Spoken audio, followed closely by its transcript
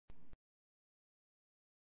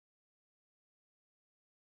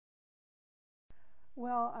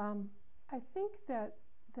Well, I think that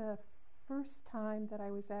the first time that I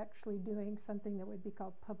was actually doing something that would be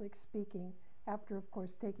called public speaking, after, of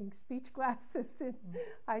course, taking speech classes in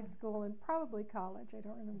high school and probably college, I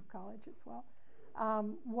don't remember college as well,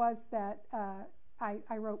 was that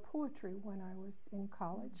I wrote poetry when I was in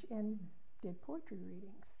college and did poetry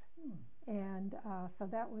readings. And so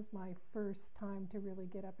that was my first time to really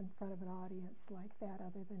get up in front of an audience like that,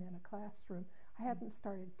 other than in a classroom. I hadn't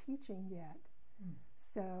started teaching yet,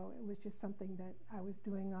 so it was just something that I was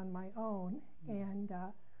doing on my own. And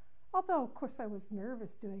although, of course, I was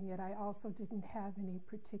nervous doing it, I also didn't have any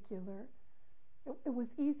particular, it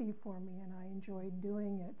was easy for me and I enjoyed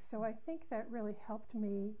doing it. So I think that really helped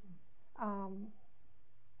me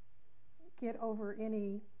get over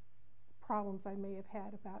any problems I may have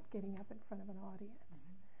had about getting up in front of an audience.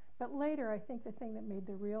 But later, I think the thing that made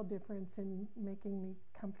the real difference in making me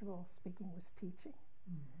comfortable speaking was teaching.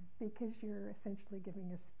 Because you're essentially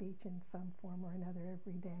giving a speech in some form or another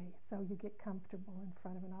every day. So you get comfortable in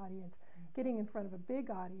front of an audience. Getting in front of a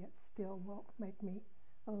big audience still will make me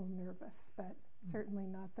a little nervous, but certainly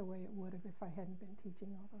not the way it would have if I hadn't been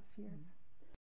teaching all those years.